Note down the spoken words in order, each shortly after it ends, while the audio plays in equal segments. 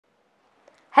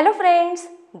Hello friends,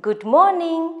 good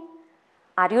morning.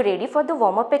 Are you ready for the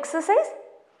warm-up exercise?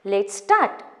 Let's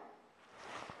start.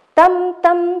 Tum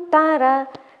tum tara,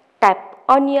 tap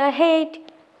on your head.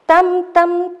 Tum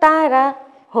tum tara,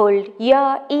 hold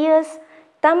your ears.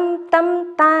 Tum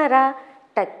tum tara,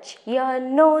 touch your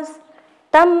nose.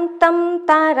 Tum tum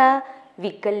tara,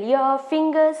 wiggle your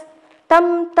fingers.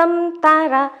 Tum tum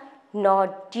tara,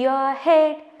 nod your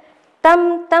head.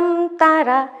 Tum tum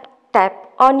tara, tap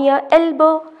on your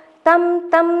elbow. Tum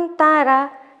tum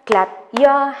tara, clap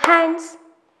your hands.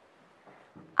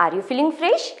 Are you feeling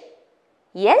fresh?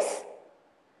 Yes?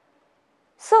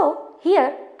 So,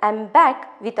 here I am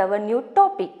back with our new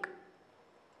topic.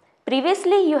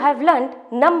 Previously you have learnt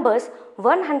numbers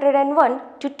 101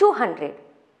 to 200.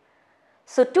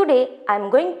 So, today I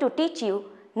am going to teach you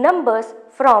numbers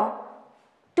from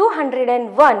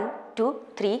 201 to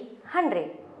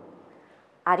 300.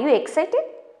 Are you excited?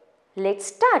 Let's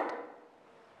start.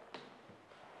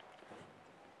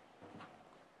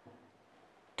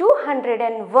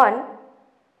 201,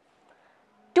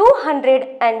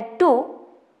 202,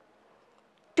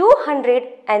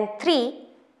 203,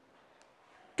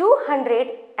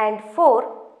 204,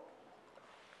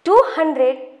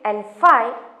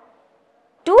 205,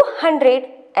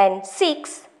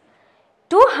 206,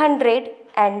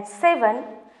 207,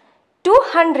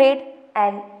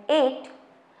 208,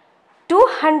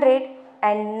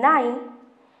 209,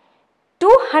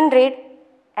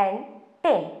 210.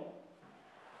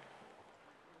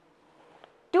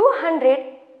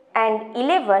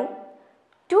 211,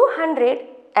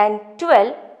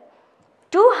 212,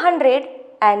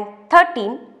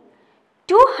 213,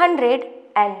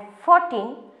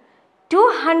 214,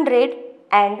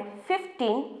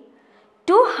 215,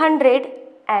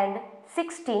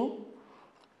 216,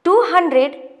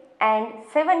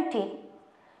 217,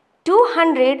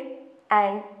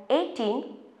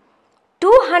 218,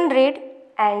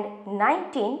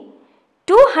 219,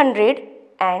 220.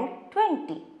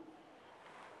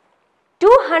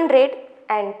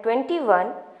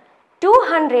 221,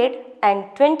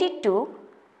 222,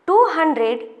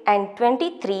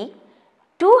 223,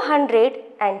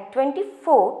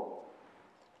 224,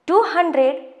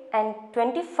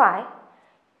 225,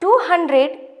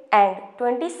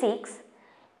 226,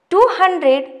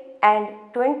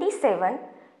 227,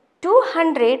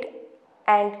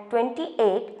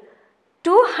 228,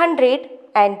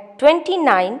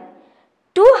 229,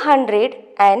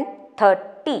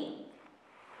 230,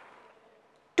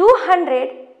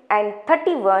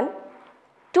 231,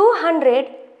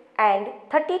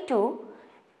 232,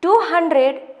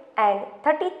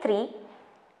 233,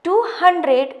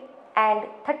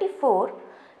 234,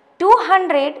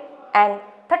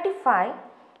 235,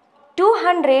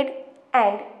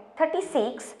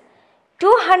 236,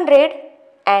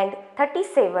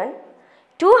 237,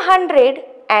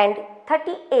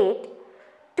 238,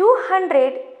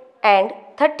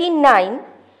 239,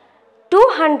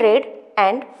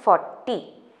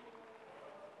 240,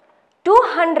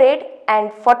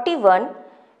 241,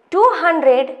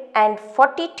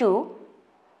 242,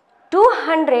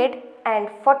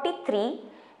 243,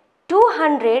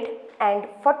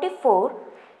 244,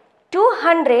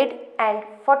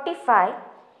 245,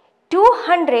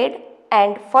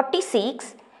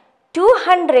 246,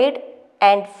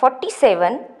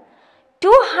 247,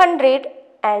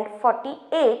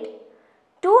 248,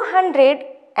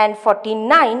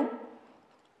 249,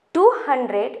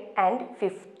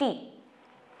 250,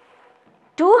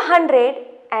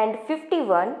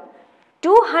 251,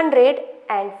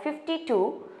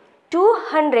 252,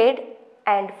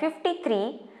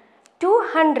 253,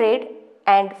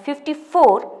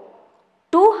 254,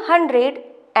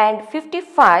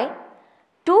 255,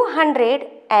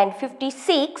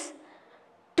 256,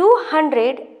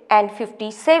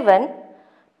 257,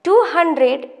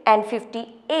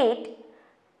 258,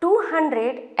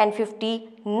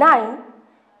 259,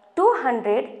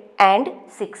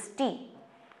 260,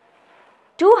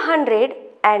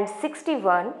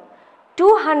 261,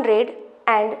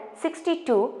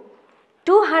 262,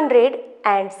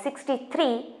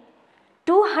 263,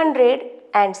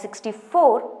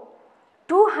 264,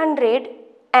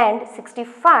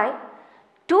 265,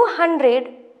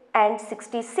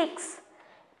 266,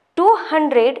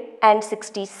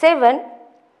 267,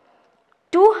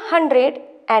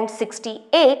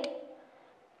 268,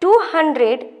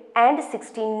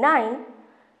 269,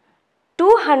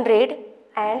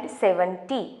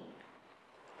 270,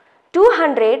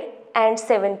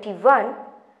 271,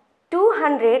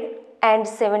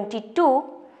 272,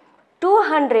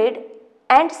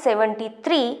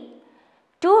 273,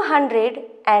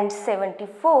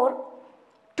 274,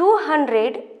 275,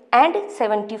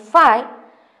 275,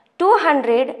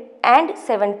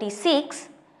 276,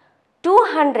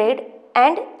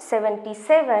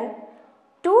 277,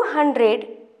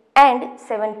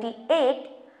 278,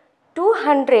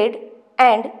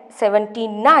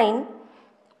 279,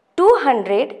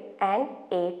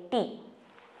 280,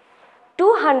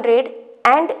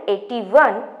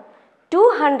 281,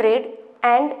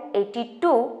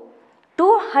 282,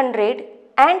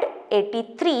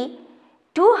 283,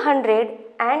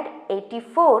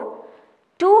 284,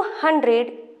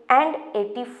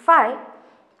 285,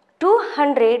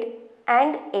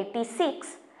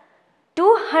 286,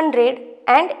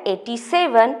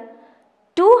 287,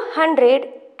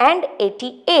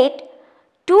 288,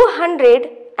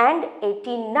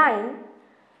 289,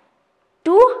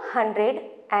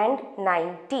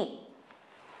 290,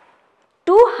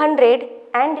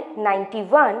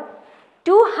 291,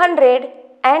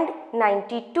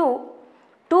 292,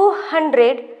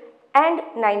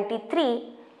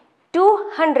 293,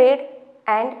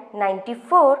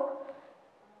 294,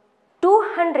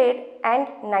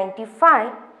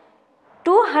 295,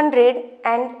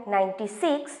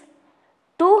 296,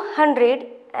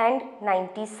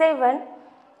 297,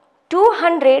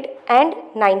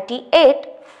 298,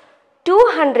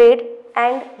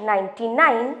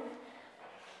 299,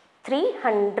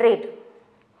 300.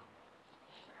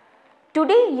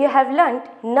 Today you have learnt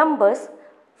numbers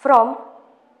from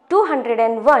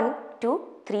 201 to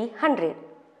 300.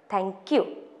 Thank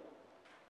you.